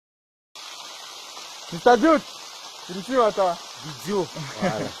Mr. Jude, you see water? Video.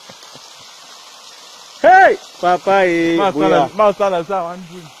 Hey, Papa, Master, I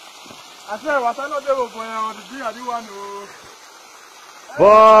said, water not there for you. I do want to.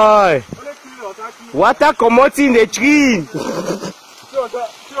 Boy, water commoting in the tree.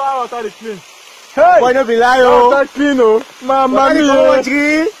 Water is clean. Hey, boy, no be lie, water clean, oh. Mama, no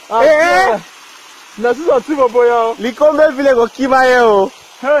tree. Eh, this is a super boy. Likombe vile go kimayo.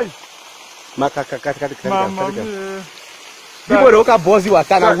 Hey, makaka. Mama, people don't have bossy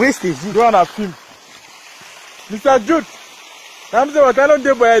water. Na waste it. You wanna film? Mr. Jude, I'm the water not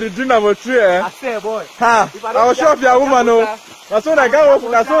there by the drink of a tree. I say, boy. Ha, I was sure of your woman. That's what I got.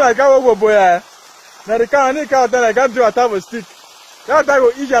 That's what I got. Boy, now the car, I got to a table stick. That I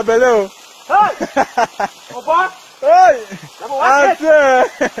go eat your belly. Hey, hey, I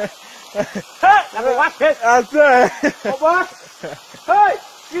say, I say, hey,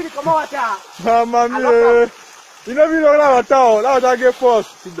 you come on, Mama, you know we love water. That water get forced.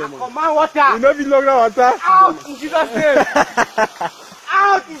 Come on, water. You know we love water. Out in Jesus' name.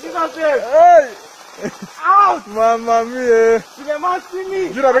 Out in Jesus' name. Hey. Out! Mamma mia! You never see me!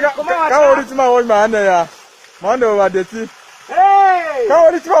 You know, can't hold it to my old man there. Man over the tea. Hey! Can't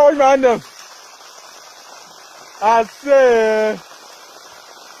hold it to my old man there. I say.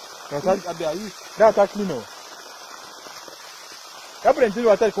 That's a clean. That's plenty of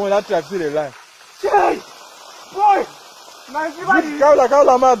water coming out to the line. Hey! Boy!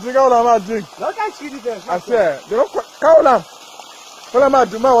 Kaula, man, drink. Look at you there. I say, Kaula. Kaula, man,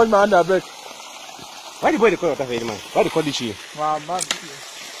 do my old man there. Why the boy call water for you, man? Why the call this here? Mama.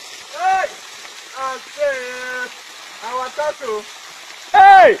 Hey! I say, I want to.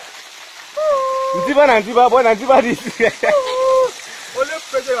 Hey! Nantiba, boy, Nantiba this. Only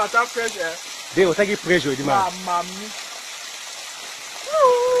pressure, water pressure. They will take pressure, the man. Mama.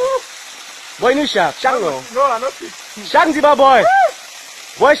 Boy, no shark. Shark no. No, I'm not sick. Shark Ziba, boy.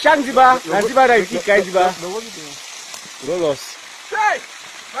 Boy, Shark Ziba. Nantiba, that is kind Ziba. No, what is it? No loss. Hey!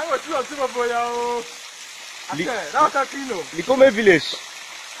 I'm going to super boy. That water clean. Likombe village.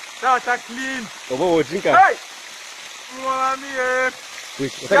 That water clean. Oh, boy, drink it. Hey! Mommy,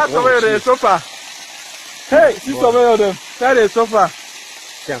 wait, that's over the sofa. Hey, see some of them. That's the sofa.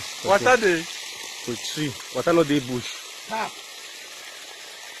 Yeah. Water day. For tree. Water no day bush. Tap.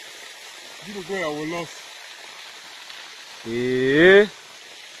 You go I will lost. Eh.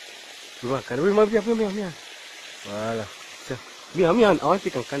 Can we move here? Voilà. Me, I want to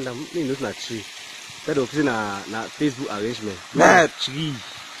take a candle. Me, not na tree. That was na Facebook arrangement. Na tree.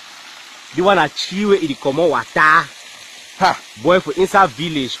 The one at tree where it come water. Ha. Boy for inside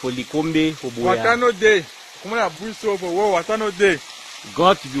village for Likombe for boy. Water no day. Come on, bush so for water no day.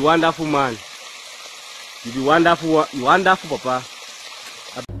 God, you be wonderful man. You be wonderful, papa.